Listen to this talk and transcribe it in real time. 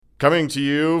Coming to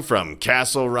you from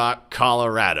Castle Rock,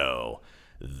 Colorado,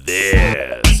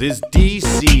 this is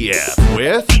DCF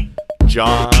with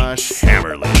Josh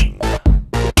Hammerling.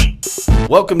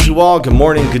 Welcome to all. Good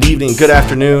morning, good evening, good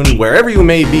afternoon, wherever you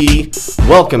may be.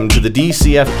 Welcome to the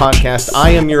DCF Podcast. I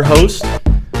am your host,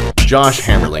 Josh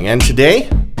Hammerling, and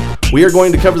today we are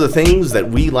going to cover the things that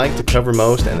we like to cover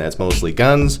most, and that's mostly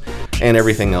guns and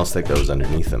everything else that goes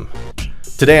underneath them.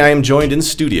 Today I am joined in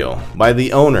studio by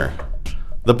the owner,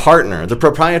 the partner, the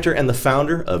proprietor, and the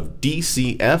founder of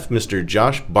DCF, Mr.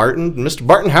 Josh Barton. Mr.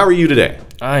 Barton, how are you today?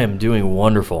 I am doing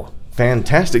wonderful.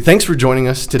 Fantastic. Thanks for joining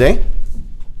us today.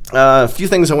 A few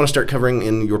things I want to start covering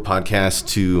in your podcast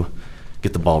to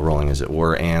get the ball rolling, as it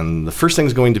were. And the first thing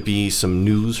is going to be some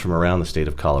news from around the state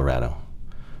of Colorado.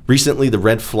 Recently, the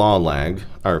red flag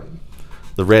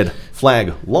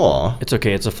law. It's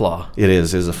okay. It's a flaw. It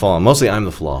is a flaw. Mostly I'm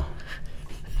the flaw,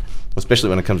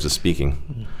 especially when it comes to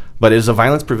speaking. But it is a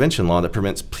violence prevention law that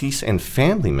permits police and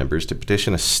family members to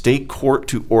petition a state court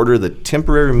to order the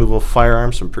temporary removal of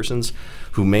firearms from persons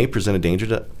who may present a danger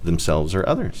to themselves or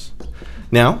others.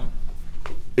 Now,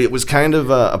 it was kind of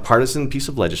a partisan piece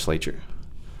of legislature.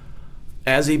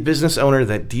 As a business owner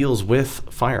that deals with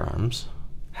firearms,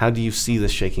 how do you see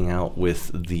this shaking out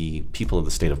with the people of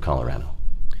the state of Colorado?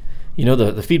 You know,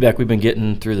 the feedback we've been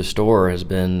getting through the store has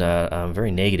been very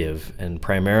negative, and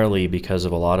primarily because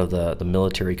of a lot of the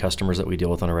military customers that we deal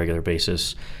with on a regular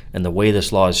basis and the way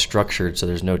this law is structured, so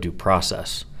there's no due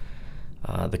process.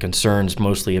 The concerns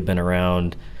mostly have been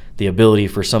around the ability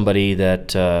for somebody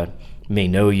that may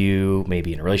know you, may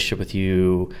be in a relationship with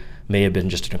you, may have been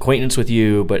just an acquaintance with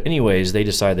you, but anyways, they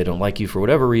decide they don't like you for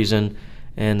whatever reason,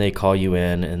 and they call you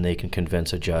in and they can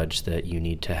convince a judge that you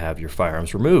need to have your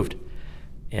firearms removed.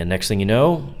 And next thing you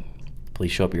know,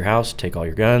 police show up at your house, take all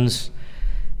your guns,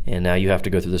 and now you have to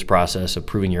go through this process of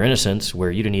proving your innocence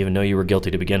where you didn't even know you were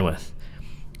guilty to begin with.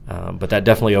 But that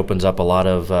definitely opens up a lot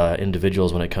of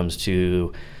individuals when it comes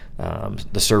to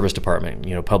the service department.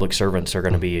 You know, public servants are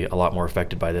going to be a lot more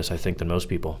affected by this, I think, than most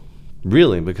people.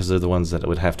 Really? Because they're the ones that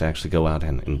would have to actually go out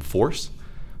and enforce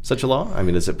such a law? I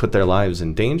mean, does it put their lives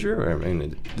in danger? Or, I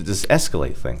mean, does it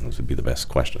escalate things would be the best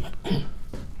question.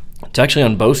 It's actually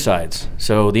on both sides.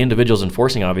 So the individuals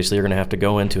enforcing, obviously, are going to have to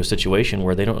go into a situation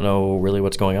where they don't know really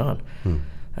what's going on.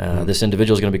 This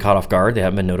individual is going to be caught off guard. They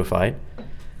haven't been notified.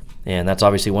 And that's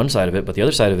obviously one side of it. But the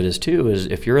other side of it is, too, is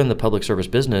if you're in the public service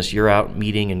business, you're out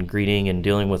meeting and greeting and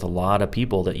dealing with a lot of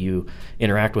people that you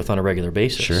interact with on a regular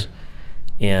basis. Sure.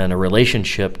 And a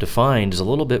relationship defined is a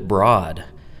little bit broad.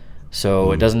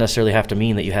 So it doesn't necessarily have to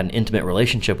mean that you had an intimate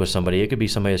relationship with somebody. It could be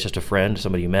somebody that's just a friend,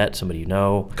 somebody you met, somebody you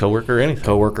know. Coworker, anything.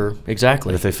 Coworker,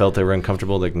 exactly. But if they felt they were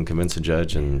uncomfortable, they can convince a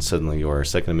judge, and suddenly your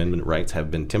Second Amendment rights have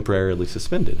been temporarily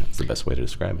suspended. That's the best way to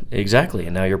describe it. Exactly,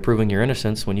 and now you're proving your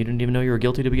innocence when you didn't even know you were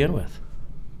guilty to begin with.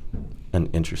 An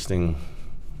interesting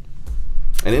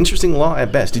law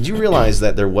at best. Did you realize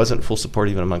that there wasn't full support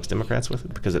even amongst Democrats with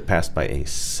it because it passed by a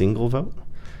single vote?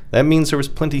 That means there was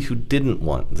plenty who didn't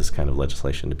want this kind of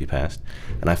legislation to be passed,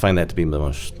 and I find that to be the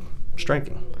most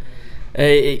striking.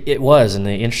 It was, and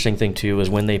the interesting thing, too, was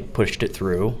when they pushed it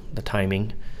through, the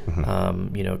timing,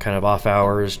 kind of off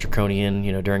hours, draconian,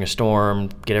 during a storm,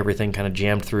 get everything kind of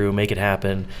jammed through, make it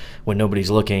happen when nobody's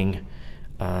looking,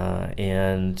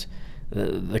 and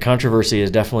the controversy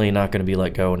is definitely not going to be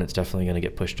let go, and it's definitely going to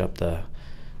get pushed up the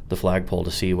flagpole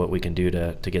to see what we can do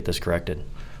to get this corrected.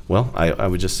 Well, I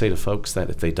would just say to folks that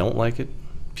if they don't like it,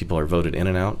 people are voted in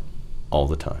and out all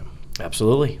the time.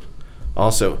 Absolutely.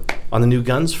 Also, on the new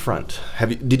guns front,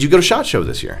 did you go to SHOT Show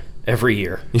this year? Every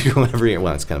year. You go every year?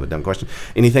 Well, that's kind of a dumb question.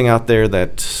 Anything out there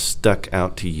that stuck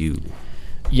out to you?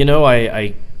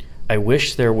 I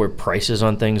wish there were prices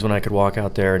on things when I could walk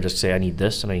out there and just say, I need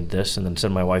this, and then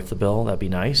send my wife the bill. That'd be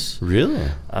nice. Really?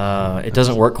 It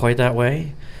doesn't work quite that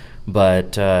way,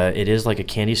 but it is like a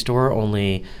candy store,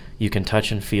 only you can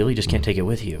touch and feel. You just can't take it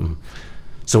with you.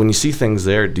 So when you see things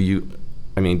there, are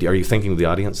you thinking of the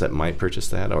audience that might purchase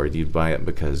that, or do you buy it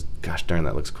because, gosh darn,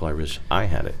 that looks cool, I wish I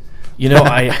had it?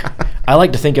 I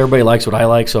like to think everybody likes what I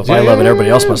like, so if I love it,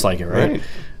 everybody else must like it, right?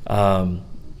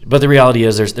 But the reality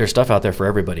is there's stuff out there for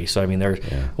everybody. So,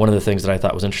 one of the things that I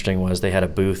thought was interesting was they had a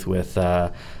booth with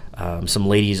some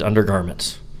ladies'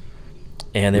 undergarments,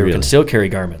 and they were concealed carry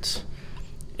garments.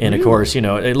 And, of course,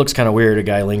 it looks kind of weird, a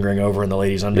guy lingering over in the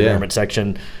ladies' undergarment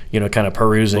section, kind of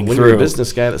perusing through. When you're a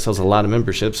business guy that sells a lot of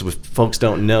memberships, if folks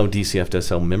don't know, DCF does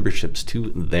sell memberships to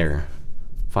their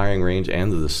firing range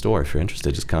and to the store. If you're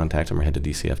interested, just contact them or head to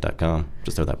DCF.com.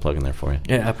 Just throw that plug in there for you.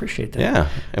 Yeah, I appreciate that.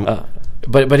 Yeah.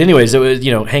 But anyways, it was,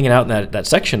 hanging out in that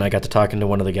section, I got to talking to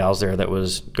one of the gals there that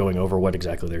was going over what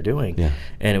exactly they're doing. Yeah.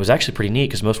 And it was actually pretty neat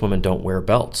because most women don't wear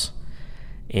belts.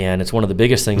 And it's one of the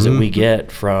biggest things that we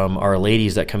get from our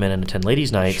ladies that come in and attend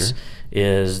ladies' nights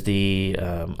is the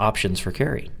options for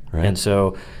carry. Right. And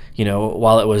so,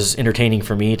 while it was entertaining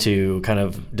for me to kind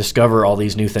of discover all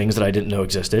these new things that I didn't know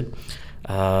existed,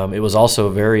 it was also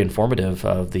very informative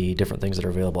of the different things that are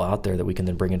available out there that we can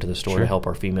then bring into the store to help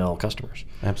our female customers.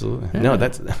 Absolutely. Yeah. No,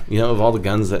 that's, of all the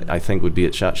guns that I think would be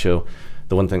at SHOT Show,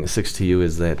 the one thing that sticks to you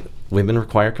is that women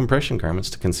require compression garments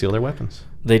to conceal their weapons.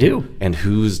 They do. And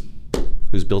who's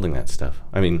building that stuff?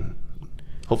 I mean,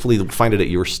 hopefully you'll find it at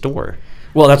your store.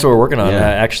 Well, that's what we're working on. Yeah.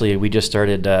 Actually, we just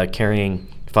started carrying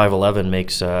 511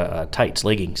 makes tights,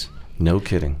 leggings. No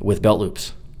kidding. With belt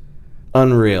loops.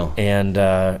 Unreal. And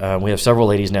we have several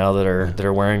ladies now that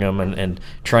are wearing them and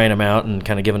trying them out and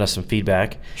kind of giving us some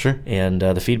feedback. Sure. And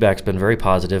the feedback's been very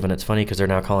positive, and it's funny because they're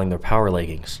now calling their power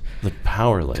leggings. The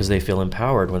power leggings. Because they feel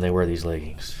empowered when they wear these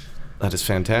leggings. That is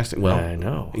fantastic. Well, I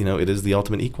know. It is the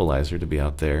ultimate equalizer to be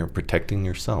out there protecting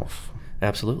yourself.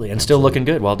 Absolutely. And still looking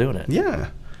good while doing it. Yeah.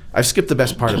 I've skipped the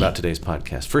best part about today's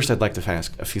podcast. First, I'd like to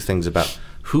ask a few things about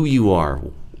who you are,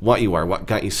 what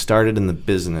got you started in the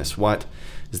business, what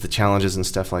is the challenges and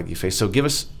stuff like you face. So give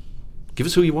us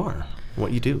who you are,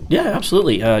 what you do. Yeah,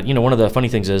 absolutely. One of the funny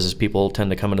things is people tend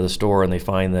to come into the store and they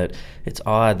find that it's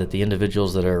odd that the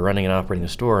individuals that are running and operating the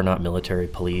store are not military,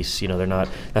 police. They're not.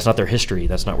 That's not their history.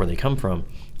 That's not where they come from.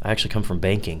 I actually come from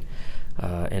banking,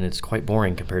 and it's quite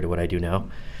boring compared to what I do now.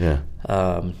 Yeah.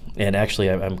 And actually,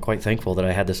 I'm quite thankful that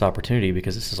I had this opportunity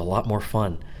because this is a lot more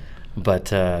fun.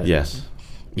 But yes.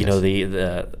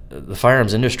 The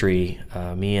firearms industry,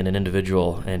 me and an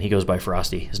individual, and he goes by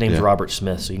Frosty. His name's Robert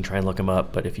Smith, so you can try and look him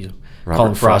up. But if you call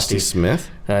him Frosty Smith,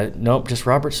 nope, just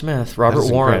Robert Smith,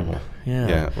 Robert Warren. Incredible.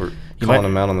 Yeah, we're calling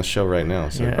him out on the show right now,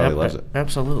 so he probably loves it.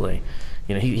 Absolutely,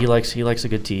 he likes a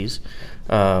good tease.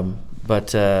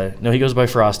 But he goes by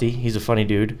Frosty. He's a funny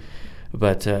dude.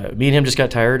 But me and him just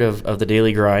got tired of the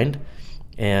daily grind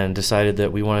and decided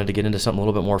that we wanted to get into something a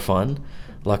little bit more fun.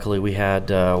 Luckily, we had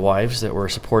wives that were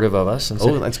supportive of us. And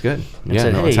said, that's good.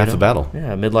 Said, hey, it's half the battle.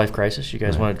 Yeah, midlife crisis. You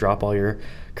guys want to drop all your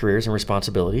careers and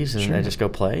responsibilities and just go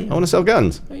play? I want to sell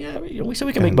guns. Yeah, we said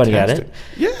we can make money at it.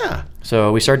 Yeah.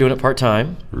 So we started doing it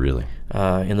part-time. Really?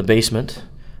 In the basement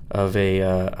of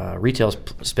a retail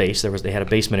space. They had a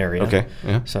basement area. Okay,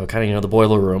 yeah. So kind of, the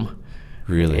boiler room.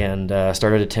 Really? And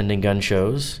started attending gun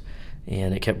shows.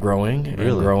 And it kept growing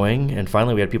and growing. And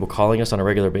finally, we had people calling us on a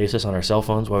regular basis on our cell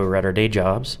phones while we were at our day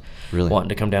jobs, wanting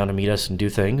to come down to meet us and do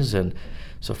things. And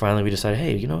so finally, we decided,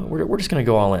 hey, we're just going to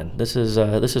go all in. This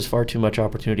is far too much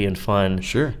opportunity and fun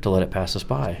to let it pass us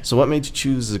by. So what made you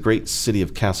choose the great city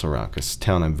of Castle Rock, a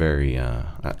town I'm very,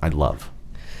 I love?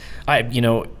 I've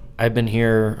been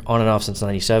here on and off since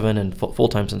 97 and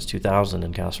full-time since 2000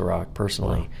 in Castle Rock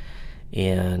personally. Wow.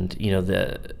 And,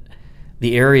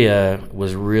 the area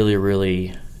was really,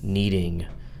 really needing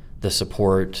the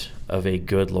support of a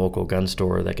good local gun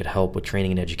store that could help with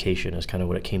training and education is kind of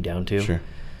what it came down to. Sure.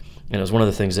 And it was one of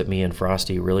the things that me and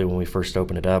Frosty really, when we first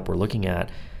opened it up, were looking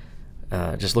at,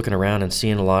 just looking around and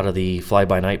seeing a lot of the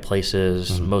fly-by-night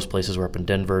places. Mm-hmm. Most places were up in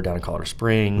Denver, down in Colorado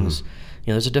Springs. Mm-hmm.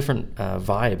 There's a different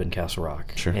vibe in Castle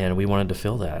Rock. Sure. And we wanted to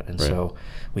fill that. And so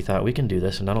we thought we can do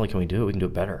this, and not only can we do it, we can do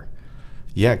it better.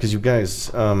 Yeah, because you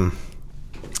guys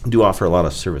do offer a lot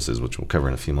of services, which we'll cover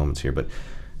in a few moments here. But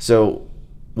so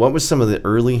what was some of the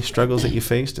early struggles that you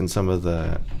faced and some of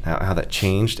the how that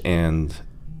changed and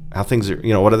how things are,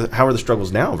 how are the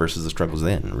struggles now versus the struggles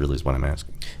then, really is what I'm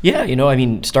asking. Yeah,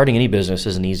 starting any business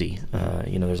isn't easy.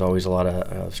 There's always a lot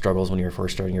of struggles when you're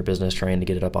first starting your business, trying to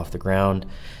get it up off the ground.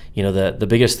 The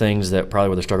biggest things that probably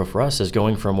were the struggle for us is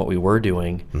going from what we were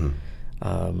doing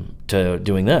to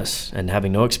doing this and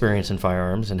having no experience in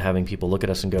firearms and having people look at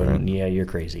us and go, yeah, you're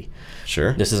crazy.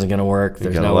 Sure. This isn't going to work.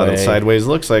 There's no way. Got a lot of sideways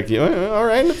looks like, all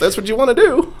right, if that's what you want to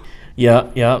do.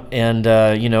 Yeah. And,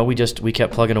 we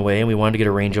kept plugging away and we wanted to get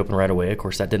a range open right away. Of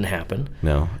course, that didn't happen.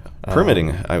 No. Permitting,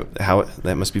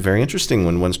 that must be very interesting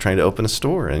when one's trying to open a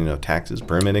store and, taxes,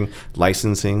 permitting,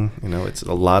 licensing, it's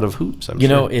a lot of hoops, I'm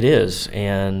sure. It is.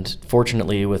 And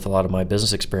fortunately, with a lot of my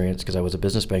business experience, because I was a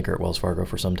business banker at Wells Fargo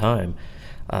for some time,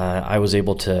 I was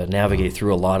able to navigate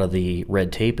through a lot of the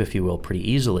red tape, if you will,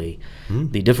 pretty easily.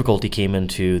 The difficulty came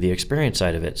into the experience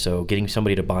side of it. So getting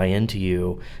somebody to buy into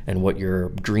you and what your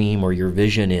dream or your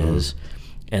vision is,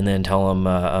 and then tell them,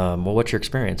 well, what's your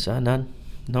experience? None.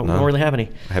 No, don't really have any.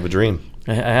 I have a dream.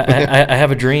 I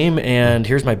have a dream, and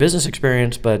here's my business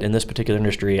experience, but in this particular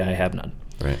industry, I have none.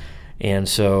 Right. And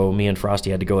so me and Frosty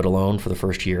had to go it alone for the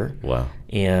first year. Wow.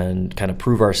 And kind of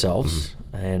prove ourselves.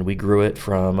 and we grew it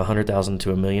from $100,000 to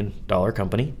 $1 million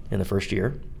company in the first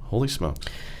year. Holy smokes!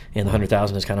 And the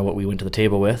 $100,000 is kind of what we went to the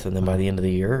table with, and then by the end of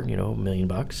the year, $1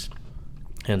 million.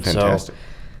 And Fantastic. so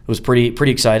it was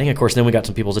pretty exciting. Of course, then we got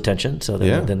some people's attention. So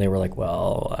then they were like,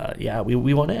 "Well,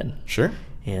 we want in." Sure.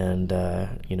 And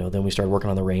then we started working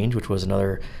on the range, which was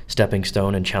another stepping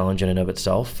stone and challenge in and of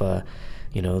itself.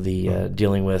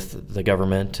 Dealing with the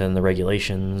government and the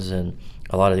regulations and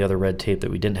a lot of the other red tape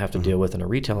that we didn't have to deal with in a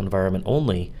retail environment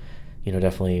only,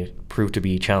 definitely proved to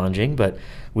be challenging. But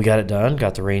we got it done,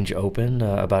 got the range open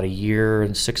about a year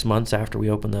and 6 months after we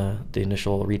opened the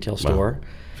initial retail store. Wow.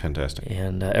 Fantastic.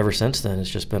 And ever since then, it's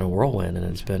just been a whirlwind, and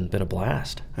it's been a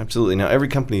blast. Absolutely. Now, every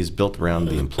company is built around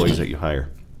the employees that you hire.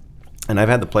 And I've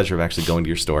had the pleasure of actually going to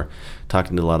your store,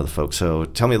 talking to a lot of the folks. So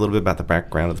tell me a little bit about the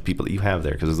background of the people that you have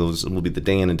there, because those will be the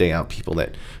day in and day out people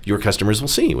that your customers will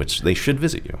see, which they should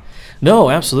visit you. No,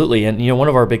 absolutely. And one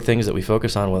of our big things that we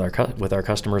focus on with our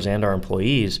customers and our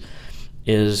employees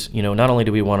is, not only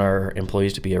do we want our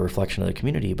employees to be a reflection of the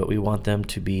community, but we want them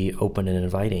to be open and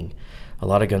inviting. A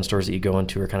lot of gun stores that you go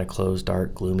into are kind of closed,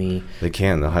 dark, gloomy.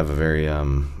 They'll have a very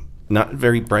not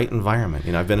very bright environment.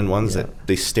 I've been in ones that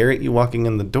they stare at you walking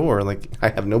in the door like I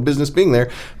have no business being there,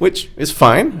 which is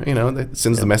fine. That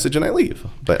sends the message and I leave.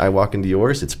 But I walk into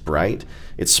yours, it's bright,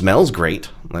 it smells great.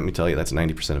 Let me tell you, that's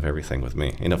 90% of everything with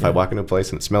me. If I walk into a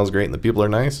place and it smells great and the people are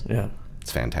nice,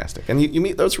 it's fantastic. And you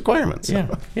meet those requirements.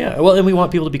 Yeah. Well, and we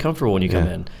want people to be comfortable when you come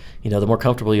in. The more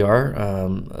comfortable you are,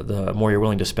 the more you're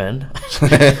willing to spend.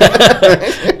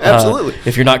 Absolutely.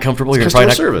 If you're not comfortable, you're probably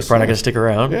not going to stick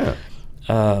around. Yeah.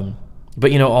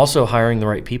 But also hiring the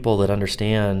right people that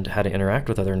understand how to interact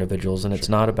with other individuals, and it's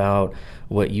not about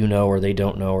what you know or they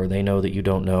don't know or they know that you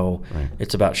don't know. Right.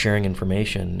 It's about sharing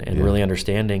information and really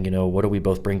understanding, what do we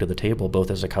both bring to the table, both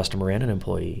as a customer and an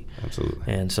employee.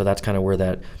 Absolutely. And so that's kind of where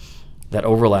that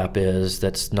overlap is.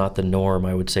 That's not the norm,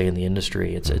 I would say, in the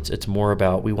industry. It's more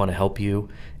about we want to help you,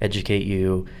 educate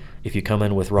you. If you come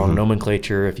in with wrong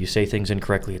nomenclature, if you say things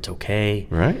incorrectly, it's okay.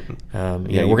 Right. We're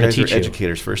going to teach you.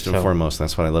 Educators first and foremost.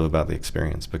 That's what I love about the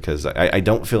experience, because I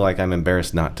don't feel like I'm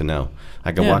embarrassed not to know.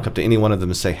 I can walk up to any one of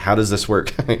them and say, "How does this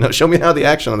work? Show me how the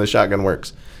action on the shotgun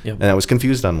works." Yep. And I was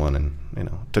confused on one, and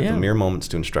took the mere moments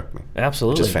to instruct me.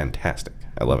 Absolutely. Which is fantastic.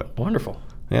 I love it. Wonderful.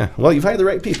 Yeah. Well, you've hired the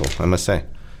right people, I must say.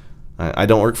 I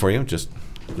don't work for you. Just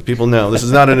the people know. This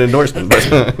is not an endorsement,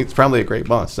 but he's probably a great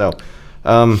boss. So.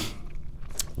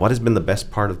 What has been the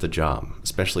best part of the job,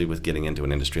 especially with getting into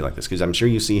an industry like this? Because I'm sure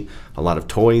you see a lot of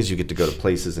toys. You get to go to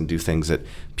places and do things that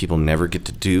people never get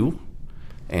to do.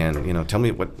 And, tell me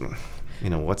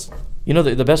what's...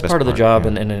 the best part of the job,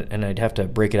 and I'd have to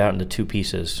break it out into two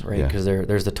pieces, right? Because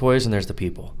there's the toys and there's the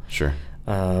people. Sure.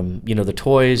 The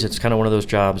toys, it's kind of one of those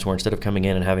jobs where instead of coming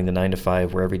in and having the 9 to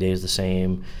 5 where every day is the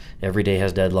same, every day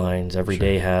has deadlines, every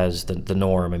day has the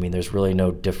norm. There's really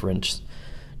no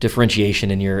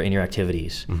differentiation in your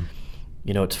activities. Mm-hmm.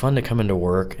 It's fun to come into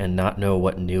work and not know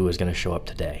what new is going to show up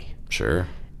today. Sure.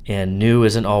 And new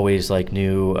isn't always like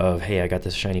new of, hey, I got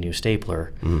this shiny new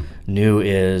stapler. Mm. New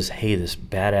is, hey, this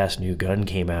badass new gun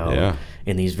came out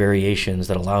in these variations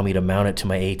that allow me to mount it to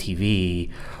my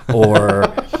ATV, or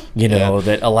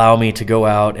that allow me to go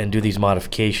out and do these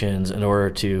modifications in order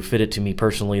to fit it to me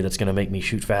personally that's going to make me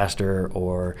shoot faster,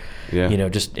 or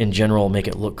just in general make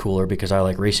it look cooler because I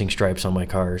like racing stripes on my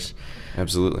cars.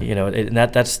 Absolutely. And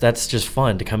that's just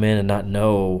fun to come in and not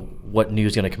know what new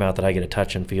is going to come out that I get to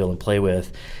touch and feel and play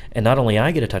with. And not only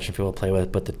I get to touch and feel and play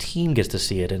with, but the team gets to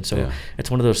see it. And so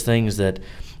it's one of those things that,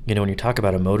 when you talk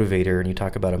about a motivator and you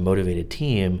talk about a motivated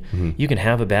team, you can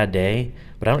have a bad day,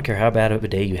 but I don't care how bad of a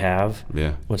day you have.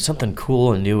 Yeah. When something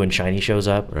cool and new and shiny shows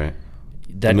up, right.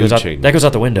 That goes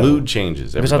out the window. Mood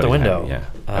changes. It goes out the window.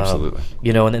 Absolutely.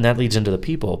 And then that leads into the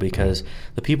people, because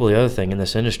the people, the other thing in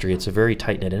this industry, it's a very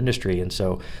tight-knit industry, and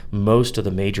so most of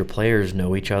the major players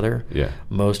know each other. Yeah.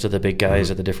 Most of the big guys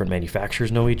at the different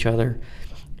manufacturers know each other.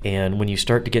 And when you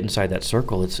start to get inside that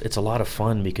circle, it's a lot of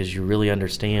fun, because you really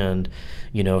understand,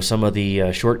 some of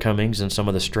the shortcomings and some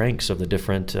of the strengths of the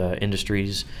different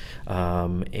industries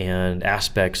and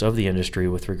aspects of the industry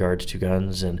with regards to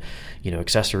guns and,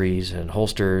 accessories and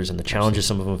holsters and the challenges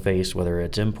some of them face, whether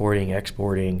it's importing,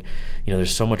 exporting.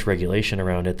 There's so much regulation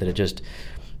around it that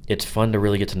it's fun to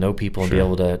really get to know people and be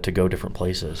able to go different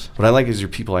places. What I like is your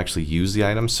people actually use the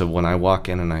items. So when I walk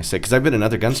in and I say, because I've been in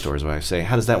other gun stores where I say,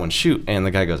 "How does that one shoot?" And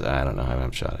the guy goes, "I don't know, I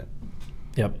haven't shot it."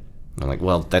 Yep. And I'm like,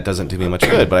 well, that doesn't do me much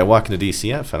good. But I walk into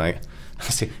DCF and I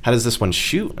say, "How does this one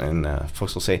shoot?" And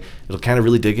folks will say, "It'll kind of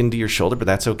really dig into your shoulder, but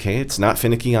that's okay. It's not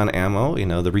finicky on ammo.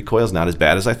 The recoil's not as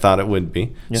bad as I thought it would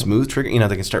be. Yep. Smooth trigger."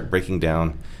 They can start breaking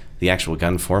down the actual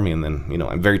gun for me, and then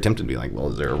I'm very tempted to be like, well,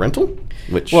 is there a rental?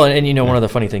 One of the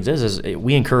funny things is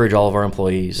we encourage all of our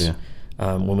employees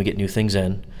when we get new things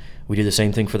in, we do the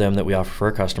same thing for them that we offer for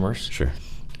our customers. Sure.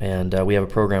 And we have a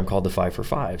program called the 5 for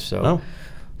 5. So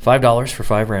 $5 for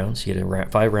 5 rounds. You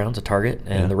get 5 rounds, a target,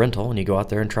 and the rental, and you go out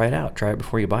there and try it out. Try it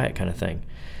before you buy it, kind of thing.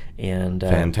 And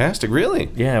fantastic, really?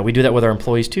 Yeah, we do that with our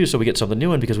employees too, so we get something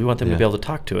new in because we want them to be able to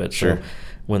talk to it. Sure. So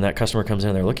when that customer comes in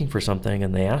and they're looking for something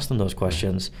and they ask them those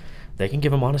questions, they can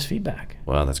give them honest feedback.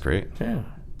 Wow, that's great. Yeah.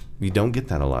 You don't get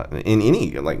that a lot in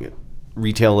any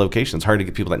retail location. It's hard to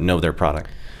get people that know their product.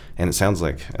 And it sounds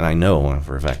like, and I know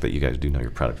for a fact that you guys do know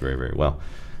your product very, very well.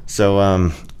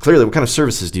 So clearly, what kind of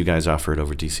services do you guys offer at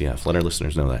over DCF? Let our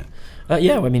listeners know that.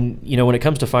 When it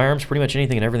comes to firearms, pretty much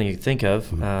anything and everything you think of,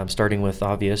 starting with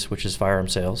obvious, which is firearm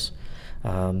sales.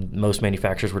 Most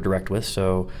manufacturers we're direct with,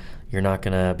 so you're not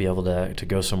going to be able to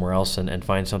go somewhere else and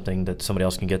find something that somebody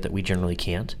else can get that we generally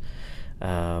can't.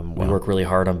 We work really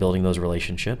hard on building those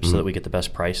relationships so that we get the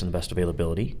best price and the best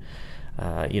availability.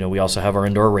 We also have our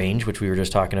indoor range, which we were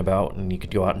just talking about, and you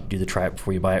could go out and do the try it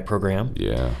before you buy it program.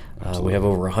 Yeah, we have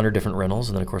over 100 different rentals,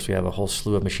 and then of course we have a whole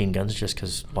slew of machine guns just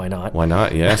because why not? Why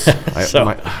not? Yes. I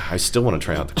still want to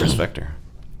try out the Chris Vector.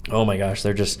 Oh my gosh,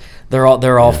 they're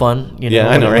all fun.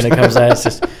 I know. When it comes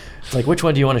to it's like, which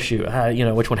one do you want to shoot?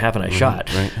 Which one haven't I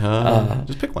shot? Right.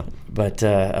 Just pick one. But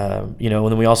and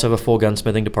then we also have a full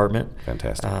gunsmithing department.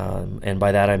 Fantastic. And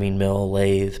by that I mean mill,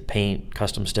 lathe, paint,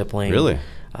 custom stippling. Really?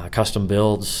 Custom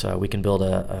builds. We can build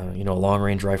a long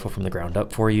range rifle from the ground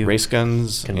up for you. Race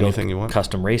guns, anything you want.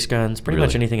 Custom race guns, pretty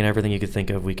much anything and everything you could think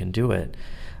of, we can do it.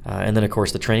 And then of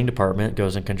course the training department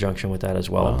goes in conjunction with that as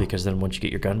well, because then once you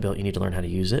get your gun built, you need to learn how to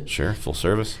use it. Sure, full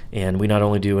service. And we not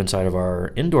only do inside of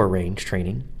our indoor range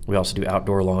training, we also do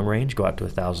outdoor long range, go out to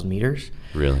 1,000 meters.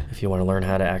 Really? If you want to learn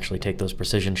how to actually take those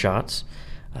precision shots.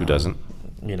 Who doesn't?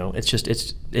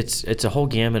 It's a whole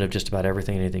gamut of just about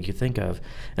everything and anything you think of,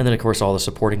 and then of course all the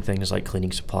supporting things like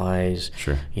cleaning supplies,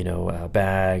 sure,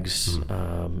 bags,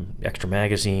 extra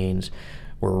magazines.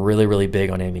 We're really, really big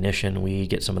on ammunition. We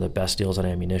get some of the best deals on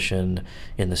ammunition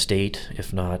in the state,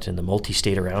 if not in the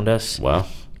multi-state around us. Wow.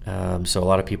 So a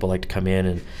lot of people like to come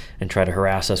in and try to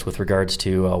harass us with regards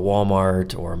to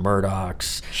Walmart or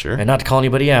Murdoch's. Sure. And not to call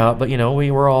anybody out, but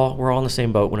we're all in the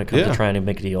same boat when it comes to trying to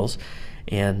make deals.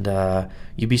 And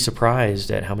you'd be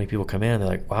surprised at how many people come in. They're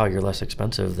like, wow, you're less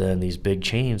expensive than these big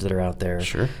chains that are out there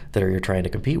that you're trying to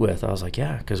compete with. I was like,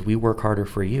 yeah, because we work harder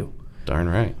for you. Darn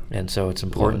right. And so it's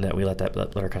important that we let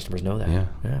our customers know that. Yeah.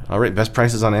 All right, best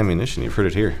prices on ammunition. You've heard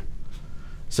it here.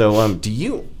 So how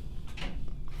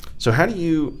do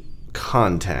you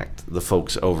contact the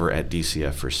folks over at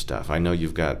DCF for stuff? I know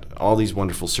you've got all these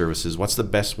wonderful services. What's the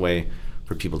best way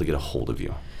for people to get a hold of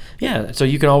you? Yeah, so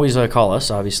you can always call us,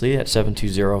 obviously, at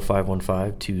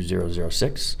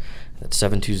 720-515-2006. That's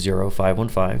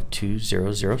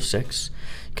 720-515-2006.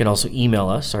 You can also email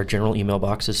us. Our general email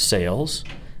box is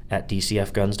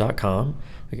sales@dcfguns.com.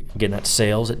 Again, that's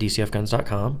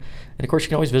sales@dcfguns.com. And, of course, you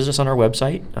can always visit us on our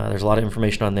website. There's a lot of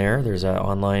information on there. There's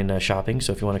online shopping,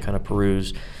 so if you want to kind of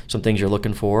peruse some things you're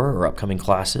looking for or upcoming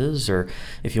classes, or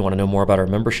if you want to know more about our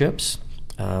memberships,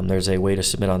 there's a way to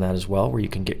submit on that as well, where you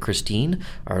can get Christine,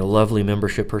 our lovely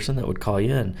membership person, that would call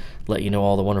you and let you know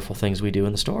all the wonderful things we do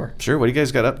in the store. Sure. What do you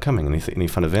guys got upcoming? Any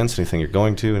fun events? Anything you're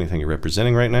going to? Anything you're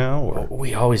representing right now? Or?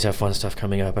 We always have fun stuff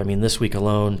coming up. I mean, this week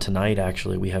alone, tonight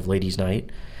actually, we have Ladies'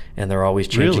 Night, and they're always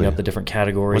changing up the different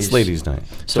categories. What's Ladies' Night?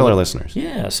 Tell our listeners.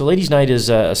 Yeah. So Ladies' Night is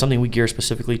something we gear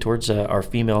specifically towards our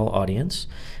female audience.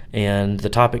 And the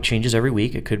topic changes every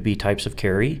week. It could be types of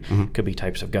carry, could be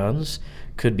types of guns,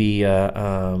 could be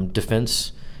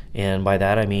defense, and by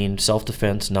that I mean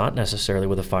self-defense, not necessarily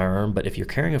with a firearm, but if you're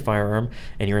carrying a firearm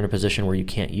and you're in a position where you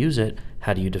can't use it,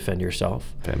 how do you defend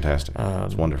yourself? Fantastic.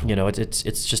 It's wonderful.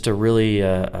 It's just a really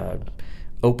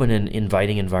open and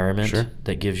inviting environment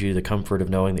that gives you the comfort of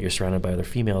knowing that you're surrounded by other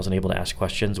females and able to ask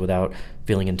questions without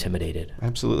feeling intimidated.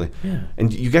 Absolutely. Yeah.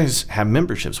 And you guys have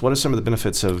memberships. What are some of the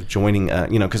benefits of joining,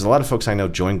 because a lot of folks I know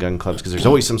join gun clubs because there's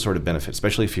always some sort of benefit,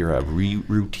 especially if you're a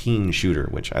routine shooter,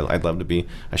 which I'd love to be.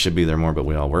 I should be there more, but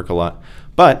we all work a lot.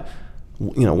 But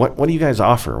what do you guys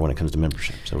offer when it comes to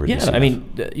memberships over at DCF? I mean,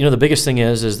 the biggest thing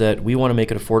is that we want to make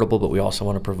it affordable, but we also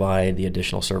want to provide the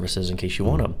additional services in case you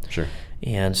want them. Sure.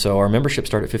 And so our memberships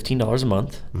start at $15 a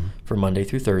month for Monday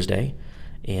through Thursday.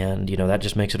 And, that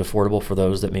just makes it affordable for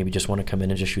those that maybe just want to come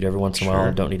in and just shoot every once in a while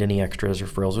and don't need any extras or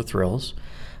frills or thrills.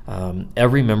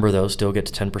 Every member, though, still gets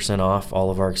 10% off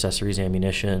all of our accessories,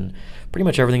 ammunition, pretty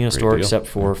much everything in the store except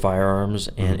for firearms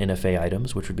and NFA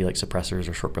items, which would be like suppressors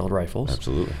or short-barreled rifles.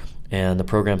 Absolutely. And the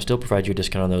program still provides you a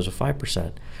discount on those of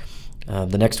 5%.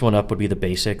 The next one up would be the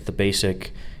basic. The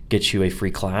basic gets you a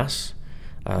free class.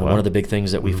 One of the big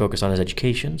things that we focus on is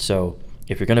education. So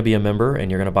if you're going to be a member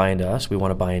and you're going to buy into us, we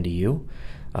want to buy into you.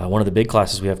 One of the big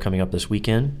classes we have coming up this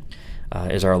weekend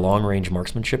is our long-range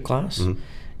marksmanship class.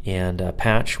 And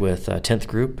Patch with 10th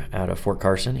Group out of Fort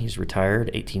Carson. He's retired,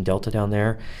 18 Delta down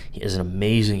there. He is an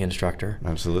amazing instructor.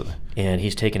 Absolutely. And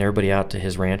he's taking everybody out to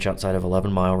his ranch outside of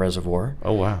 11 Mile Reservoir.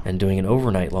 Oh, wow. And doing an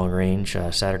overnight long range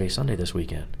Saturday, Sunday this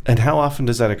weekend. And how often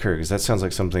does that occur? Because that sounds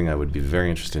like something I would be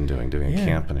very interested in doing a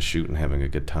camp and a shoot and having a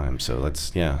good time. So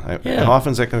let's, how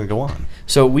often is that going to go on?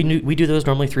 So we do those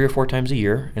normally 3 or 4 times a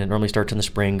year, and it normally starts in the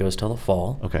spring, goes till the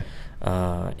fall. Okay.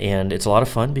 And it's a lot of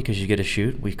fun because you get to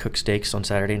shoot. We cook steaks on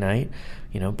Saturday night,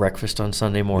 breakfast on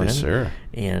Sunday morning. Yes, sir.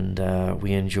 And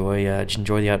we enjoy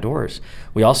the outdoors.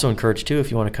 We also encourage, too,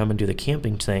 if you want to come and do the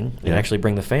camping thing and actually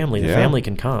bring the family family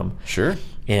can come. Sure.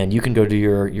 And you can go do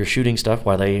your shooting stuff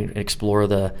while they explore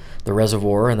the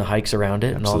reservoir and the hikes around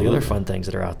it and all the other fun things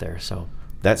that are out there. So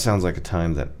that sounds like a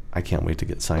time that I can't wait to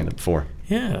get signed up for.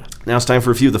 Yeah. Now it's time for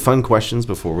a few of the fun questions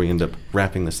before we end up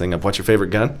wrapping this thing up. What's your favorite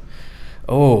gun?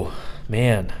 Oh,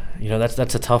 man.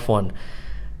 That's a tough one.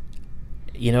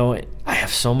 I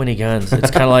have so many guns.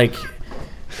 It's kind of like...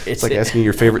 It's like asking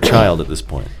your favorite child at this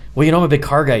point. Well, I'm a big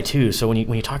car guy, too, so when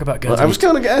you talk about guns... Well, I was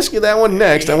going to ask you that one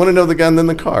next. I want to know the gun, then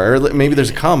the car. Or maybe there's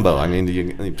a combo. I mean,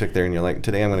 you pick there and you're like,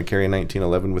 today I'm going to carry a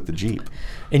 1911 with the Jeep.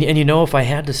 And if I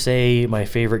had to say my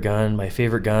favorite gun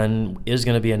is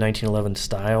going to be a 1911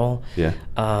 style. Yeah.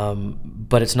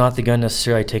 But it's not the gun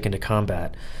necessarily I take into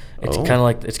combat. It's kind of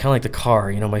like the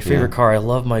car. My favorite car, I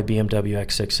love my BMW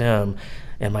X6M.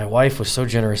 And my wife was so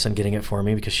generous in getting it for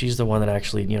me because she's the one that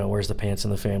actually, wears the pants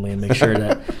in the family and makes sure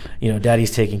that,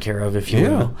 daddy's taken care of, if you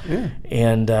will. Yeah.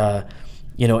 And,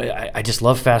 I just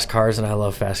love fast cars and I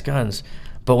love fast guns.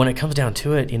 But when it comes down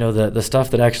to it, the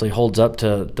stuff that actually holds up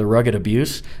to the rugged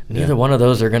abuse, neither one of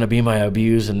those are going to be my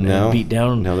abuse and beat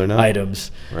down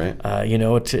items. Right.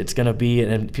 It's going to be,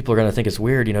 and people are going to think it's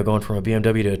weird, going from a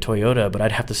BMW to a Toyota, but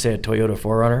I'd have to say a Toyota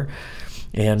 4Runner.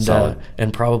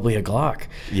 And probably a Glock.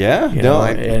 Yeah,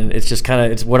 and it's just kind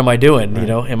of, it's what am I doing? Right.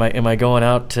 Am I going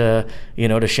out to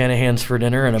to Shanahan's for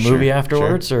dinner and a movie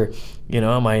afterwards, or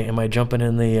am I jumping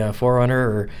in the 4Runner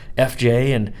or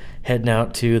FJ and heading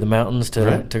out to the mountains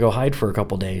to go hide for a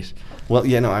couple days? Well,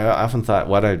 I often thought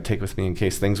what I'd take with me in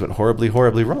case things went horribly,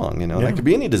 horribly wrong. That could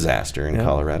be any disaster in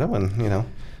Colorado, and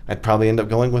I'd probably end up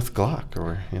going with Glock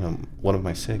or one of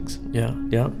my SIGs. Yep,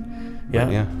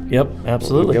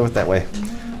 absolutely. We'll go with that way.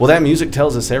 Well, that music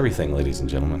tells us everything, ladies and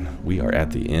gentlemen. We are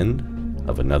at the end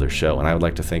of another show, and I would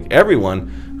like to thank everyone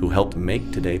who helped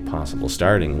make today possible,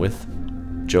 starting with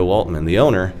Joe Altman, the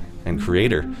owner and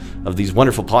creator of these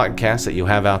wonderful podcasts that you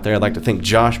have out there. I'd like to thank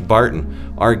Josh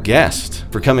Barton, our guest,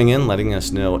 for coming in, letting us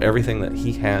know everything that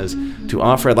he has to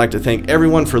offer. I'd like to thank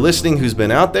everyone for listening who's been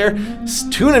out there.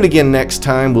 Tune in again next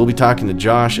time. We'll be talking to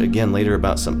Josh again later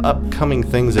about some upcoming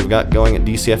things they've got going at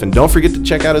DCF. And don't forget to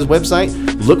check out his website.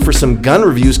 Look for some gun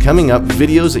reviews coming up,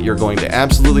 videos that you're going to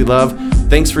absolutely love.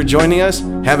 Thanks for joining us.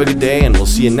 Have a good day, and we'll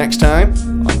see you next time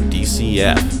on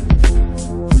DCF.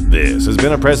 This has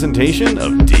been a presentation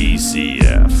of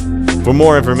DCF. For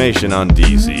more information on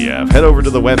DCF, head over to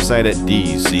the website at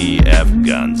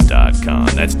dcfguns.com.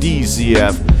 That's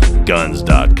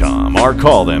dcfguns.com. Or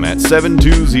call them at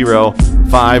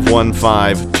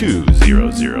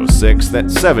 720-515-2006.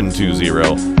 That's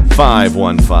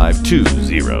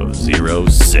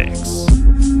 720-515-2006.